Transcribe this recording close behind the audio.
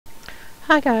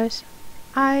Hi guys,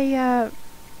 I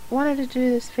wanted to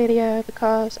do this video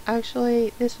because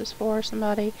actually this was for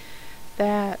somebody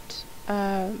that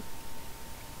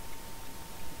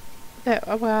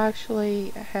actually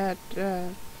had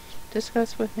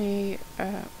discussed with me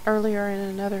earlier in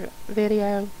another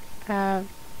video uh,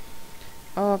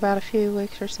 about a few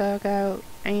weeks or so ago,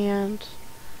 and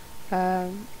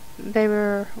they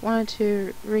were wanting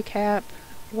to recap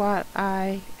what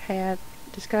I had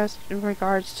discussed in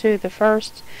regards to the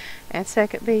first and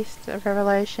second beast of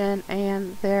Revelation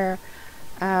and their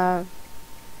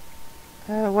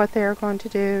what they're going to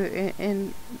do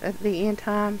in the end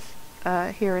times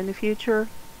here in the future.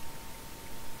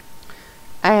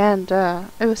 And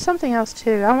it was something else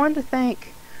too. I wanted to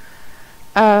thank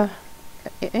M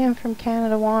from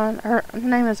Canada.1. Her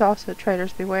name is also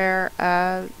Traders Beware.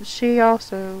 She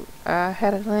also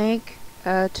had a link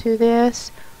to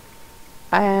this,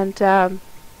 and I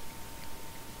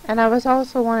was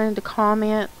also wanting to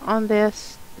comment on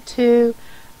this too,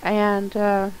 and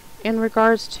in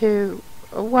regards to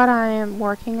what I am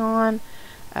working on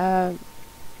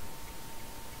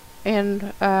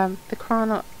in the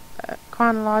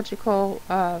chronological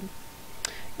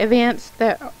events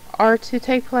that are to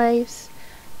take place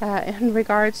in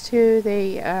regards to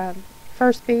the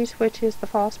first beast, which is the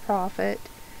false prophet,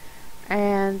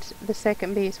 and the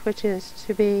second beast, which is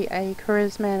to be a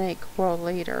charismatic world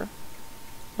leader,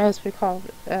 as we call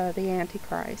the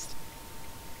Antichrist,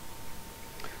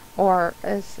 or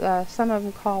as some of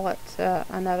them call it,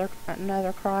 another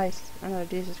Christ, another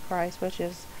Jesus Christ, which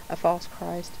is a false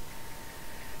Christ.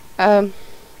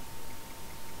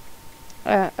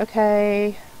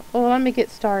 Okay, well, let me get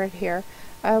started here.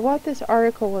 What this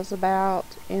article was about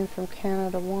in from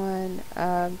Canada.1.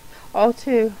 I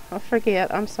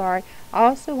forget, I'm sorry. I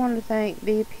also wanted to thank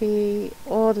BP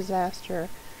Oil Disaster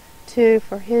too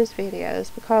for his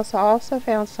videos, because I also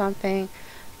found something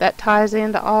that ties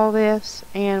into all this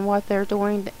and what they're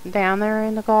doing down there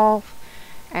in the Gulf.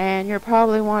 And you're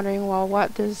probably wondering, well,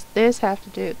 what does this have to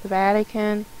do with the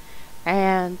Vatican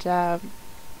and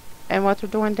what they're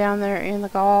doing down there in the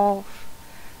Gulf?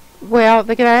 Well,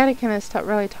 the Vatican is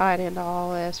really tied into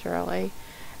all this, really,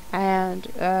 and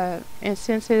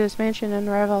since it is mentioned in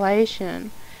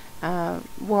Revelation,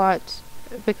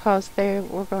 because they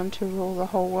were going to rule the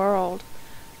whole world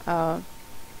during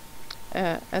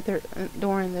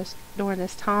this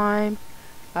time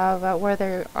of where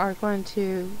they are going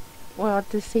to, well,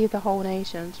 deceive the whole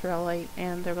nations, really,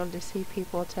 and they're going to deceive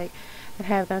people, and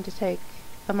have them to take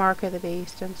the mark of the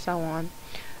beast and so on.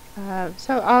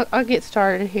 So I'll get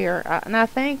started here, and I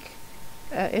think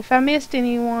if I missed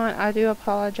anyone, I do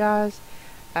apologize,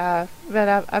 but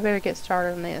I better get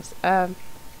started on this.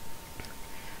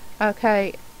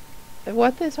 Okay,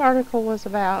 what this article was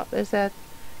about is that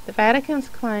the Vatican's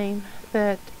claim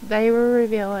that they were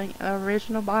revealing an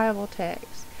original Bible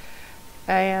text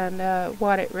and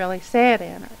what it really said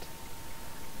in it.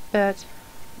 But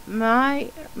my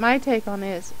take on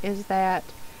this is that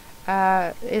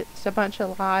it's a bunch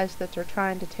of lies that they're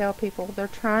trying to tell people. They're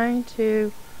trying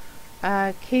to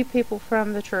keep people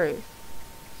from the truth.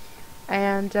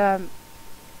 And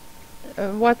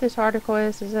what this article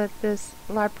is that this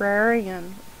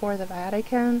librarian for the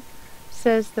Vatican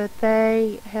says that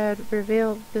they had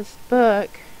revealed this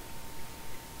book,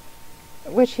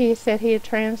 which he said he had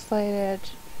translated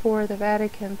for the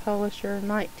Vatican publisher,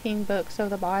 19 books of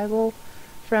the Bible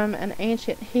from an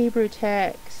ancient Hebrew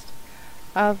text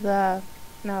of the,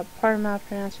 now pardon my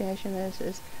pronunciation,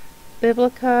 is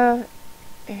Biblica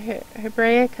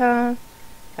Hebraica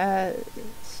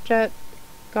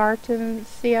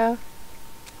Stratgartensia.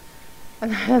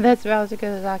 That's about as good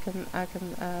as I can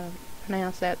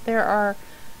pronounce that. There are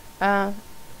 3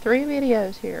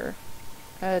 videos here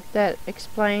that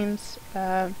explains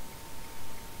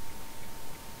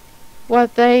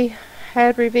what they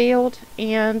had revealed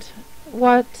and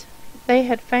what they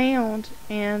had found,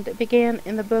 and it began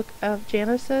in the book of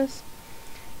Genesis.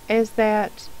 Is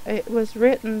that it was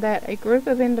written that a group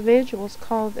of individuals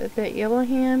called the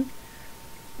Elohim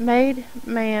made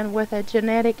man with a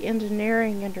genetic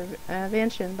engineering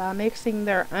intervention by mixing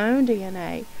their own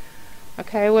DNA,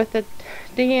 okay, with the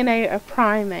DNA of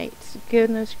primates.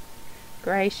 Goodness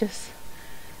gracious.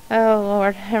 Oh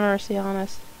Lord, have mercy on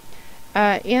us.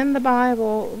 In the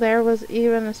Bible, there was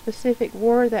even a specific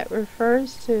word that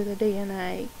refers to the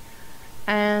DNA,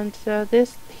 and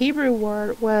this Hebrew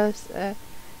word was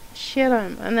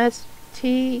Shilem, and that's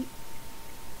T-S-E-L-E-M.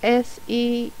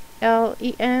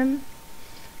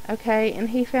 Okay, and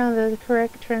he found the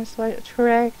correct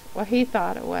what he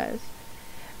thought it was.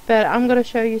 But I'm going to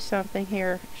show you something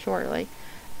here shortly.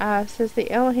 It says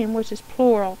the Elohim, which is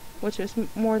plural, which is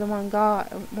more than one God.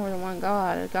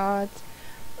 God's,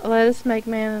 let us make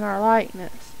man in our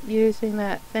likeness, using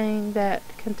that thing that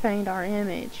contained our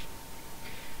image.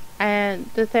 And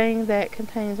the thing that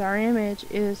contains our image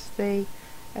is the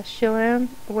Shalem,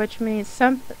 which means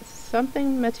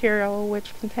something material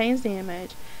which contains the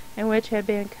image and which had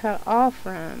been cut off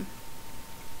from,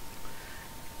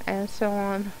 and so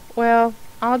on. Well,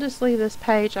 I'll just leave this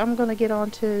page. I'm going to get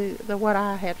on to what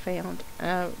I had found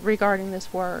regarding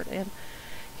this word in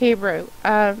Hebrew.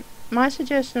 My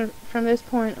suggestion from this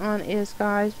point on is,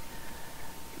 guys,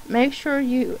 make sure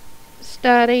you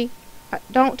study.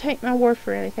 Don't take my word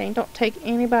for anything. Don't take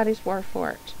anybody's word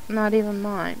for it, not even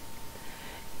mine.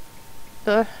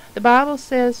 The Bible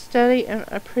says, "Study and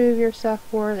approve yourself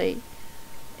worthy."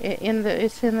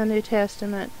 It's in the New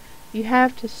Testament. You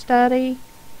have to study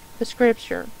the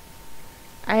Scripture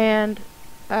and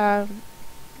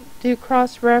do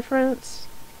cross-reference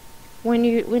when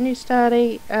you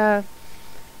study.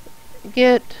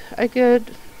 Get a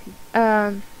good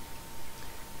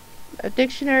a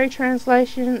dictionary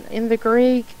translation in the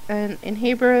Greek and in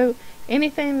Hebrew,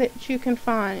 anything that you can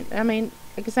find. I mean,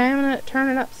 examine it, turn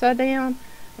it upside down.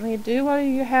 I mean, do what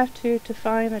you have to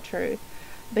find the truth.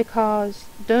 Because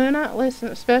do not listen,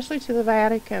 especially to the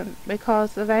Vatican,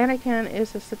 because the Vatican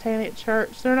is a satanic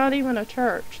church. They're not even a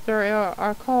church. They're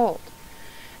a cult.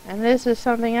 And this is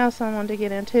something else I wanted to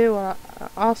get into,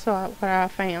 also what I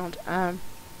found.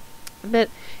 But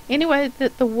anyway,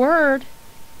 that the word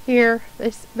here,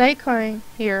 they claim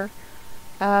here,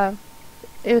 it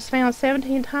was found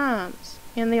 17 times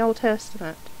in the Old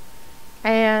Testament.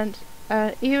 And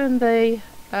even the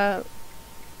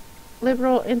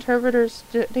Liberal Interpreter's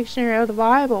Dictionary of the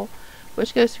Bible,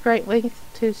 which goes to great lengths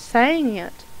to saying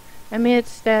it,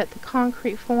 admits that the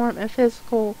concrete form and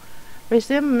physical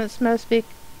resemblance must be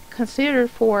considered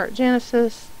for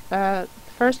Genesis,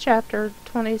 first chapter,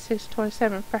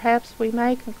 26-27. Perhaps we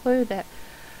may conclude that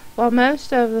while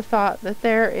most of the thought that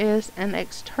there is an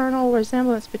external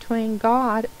resemblance between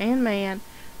God and man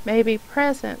may be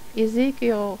present,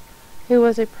 Ezekiel, who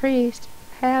was a priest,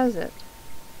 has it.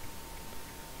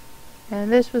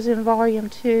 And this was in volume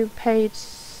 2, page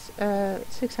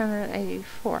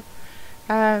 684.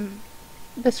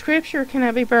 The Scripture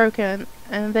cannot be broken,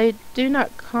 and they do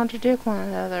not contradict one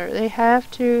another. They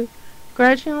have to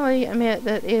grudgingly admit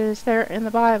that it is there in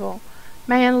the Bible.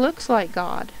 Man looks like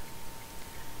God.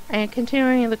 And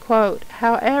continuing the quote,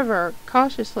 however,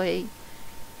 cautiously,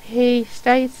 he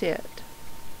states it.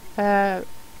 For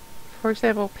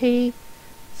example, P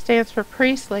stands for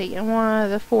priestly, and one of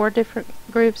the 4 different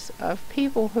groups of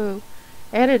people who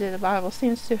edited the Bible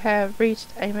seems to have reached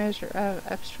a measure of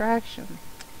abstraction.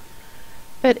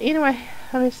 But anyway,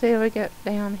 let me see if we get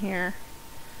down here.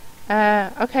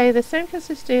 Okay, the same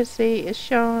consistency is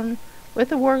shown with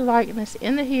the word likeness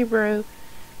in the Hebrew,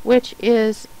 which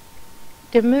is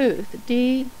demooth,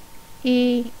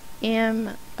 D-E-M-O-O-T-H,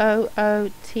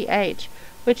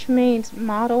 which means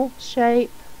model,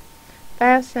 shape,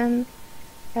 fasten,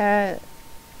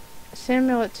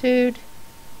 similitude,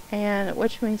 and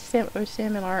which means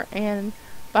similar, and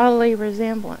bodily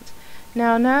resemblance.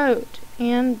 Now note,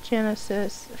 in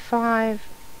Genesis 5,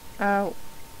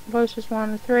 verses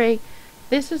 1 to 3,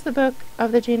 this is the book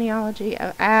of the genealogy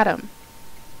of Adam.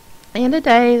 In the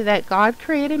day that God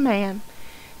created man,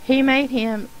 he made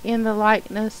him in the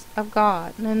likeness of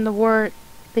God. And the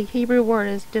Hebrew word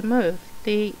is demooth,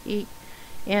 D-E-M-O-O-T-H.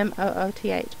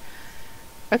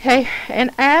 Okay,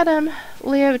 and Adam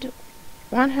lived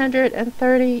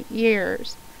 130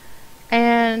 years,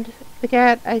 and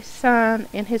begat a son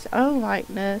in his own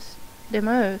likeness,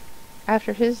 demooth,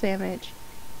 after his image,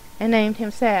 and named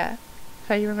him Seth.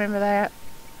 So you remember that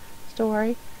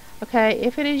story? Okay,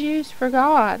 if it is used for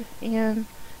God in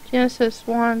Genesis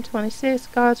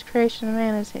 1:26, God's creation of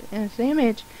man is in his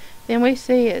image, then we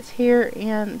see it's here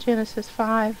in Genesis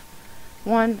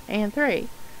 5:1 and 3.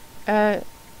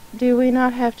 Do we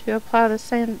not have to apply the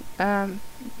same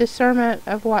discernment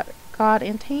of what God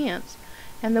intends?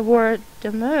 And the word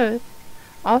demooth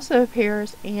also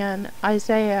appears in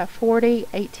Isaiah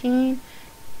 40:18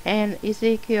 and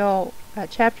Ezekiel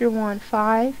chapter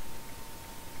 1:5.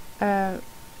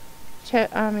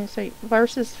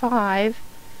 Verses 5,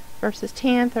 verses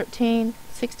 10, 13,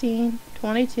 16,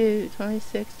 22,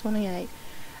 26, 28,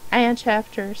 and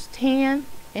chapters 10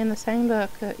 in the same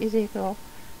book, Ezekiel,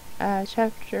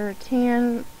 chapter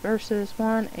 10, verses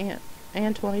 1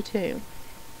 and 22.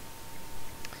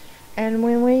 And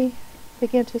when we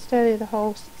begin to study the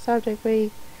whole subject,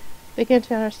 we begin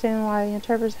to understand why the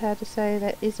interpreters had to say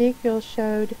that Ezekiel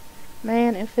showed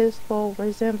man in physical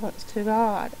resemblance to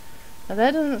God. Now,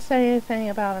 that doesn't say anything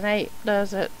about an ape,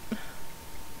 does it?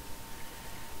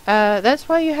 That's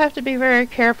why you have to be very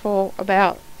careful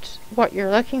about what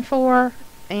you're looking for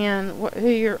and who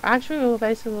you're actually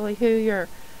basically who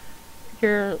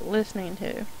you're listening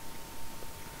to.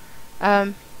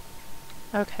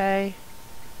 Okay.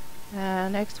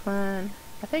 Next one.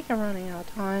 I think I'm running out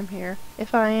of time here.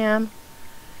 If I am,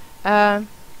 well,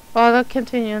 I'll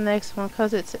continue the next one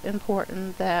because it's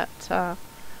important that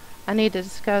I need to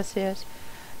discuss it.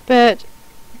 But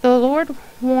the Lord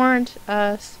warned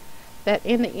us that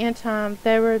in the end time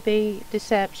there would be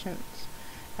deceptions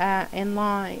and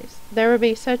lies. There would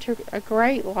be such a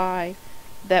great lie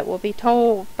that will be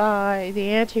told by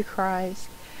the Antichrist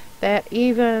that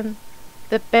even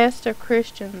the best of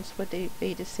Christians would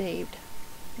be deceived.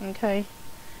 Okay?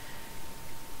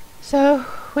 So,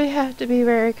 we have to be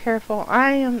very careful.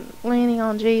 I am leaning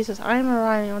on Jesus. I am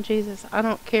relying on Jesus. I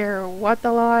don't care what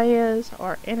the lie is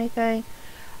or anything.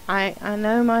 I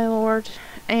know my Lord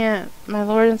and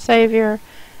Savior,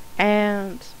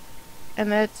 and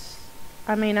that's,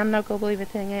 I mean, I'm not going to believe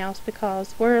anything else,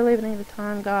 because we're living in a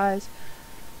time, guys,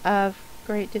 of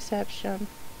great deception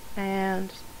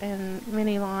and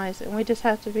many lies, and we just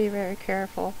have to be very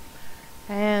careful,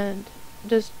 and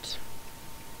just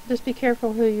be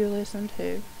careful who you listen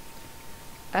to.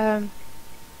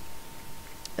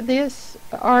 This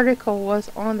article was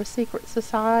on the secret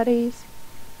societies,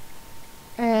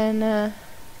 and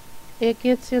it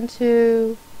gets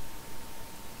into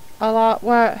a lot.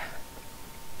 Let's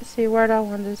see, where do I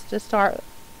want to start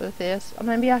with this?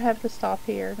 Maybe I have to stop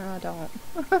here. No, I don't.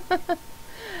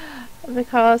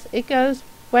 Because it goes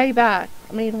way back.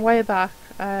 I mean, way back,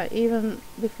 even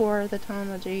before the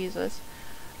time of Jesus,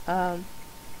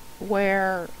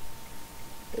 where,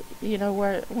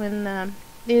 when the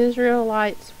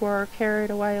Israelites were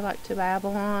carried away, like, to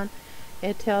Babylon.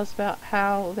 It tells about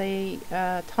how the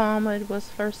Talmud was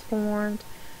first formed,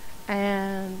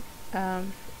 and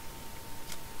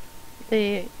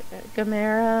the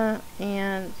Gemara,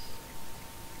 and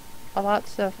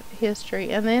lots of history.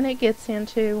 And then it gets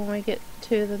into, when we get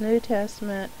to the New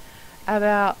Testament,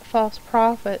 about false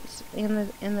prophets in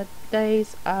the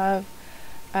days of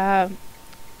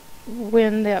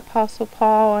when the Apostle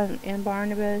Paul and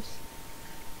Barnabas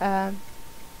and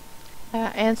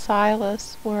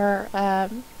Silas were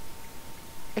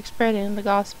spreading the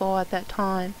gospel at that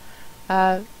time.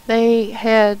 They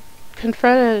had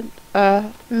confronted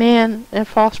men and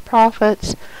false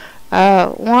prophets.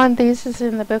 This is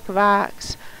in the book of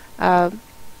Acts,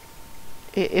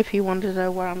 if you wanted to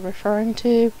know what I'm referring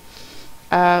to.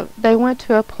 They went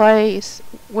to a place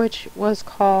which was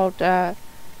called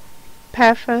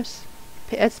Paphos,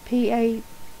 Paphos,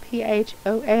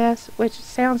 which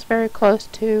sounds very close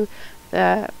to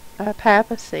the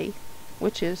papacy,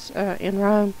 which is in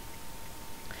Rome.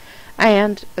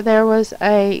 And there was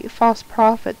a false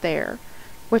prophet there,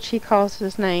 which he calls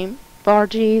his name Bar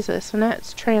Jesus, and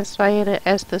that's translated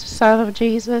as the son of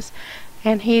Jesus,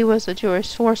 and he was a Jewish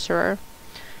sorcerer.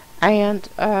 And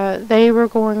they were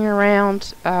going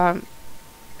around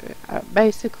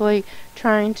basically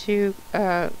trying to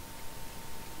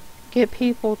get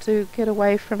people to get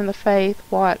away from the faith,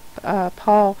 what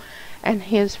Paul and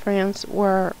his friends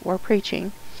were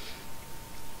preaching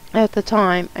at the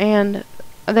time. And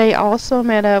they also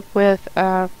met up with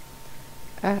Elimus.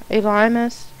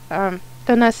 Doesn't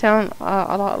that sound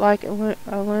a lot like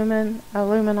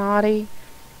Illuminati?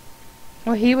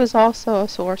 Well, he was also a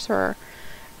sorcerer,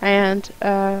 and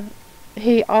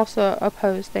he also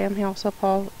opposed them. He also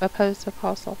opposed the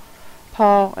Apostle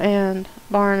Paul and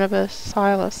Barnabas,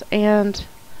 Silas, and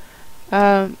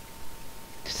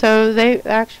so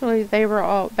they were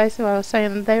all, basically what I was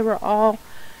saying, they were all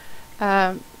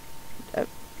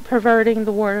perverting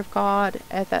the Word of God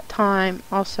at that time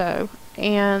also.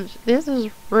 And this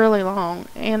is really long,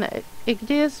 and it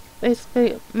gives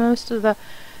basically most of the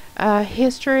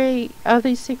history of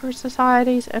these secret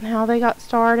societies and how they got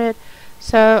started.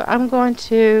 So I'm going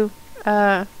to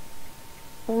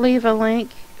leave a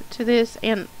link to this,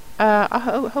 and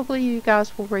hopefully you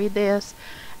guys will read this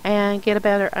and get a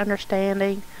better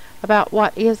understanding about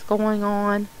what is going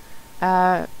on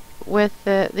with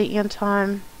the end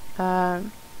time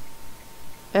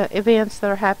events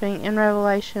that are happening in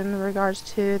Revelation in regards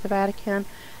to the Vatican.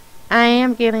 I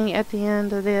am getting at the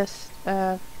end of this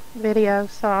video,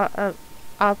 so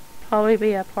I'll probably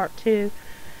be a part 2.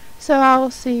 So I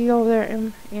will see you over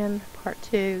there in part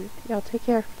 2. Y'all take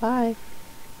care. Bye.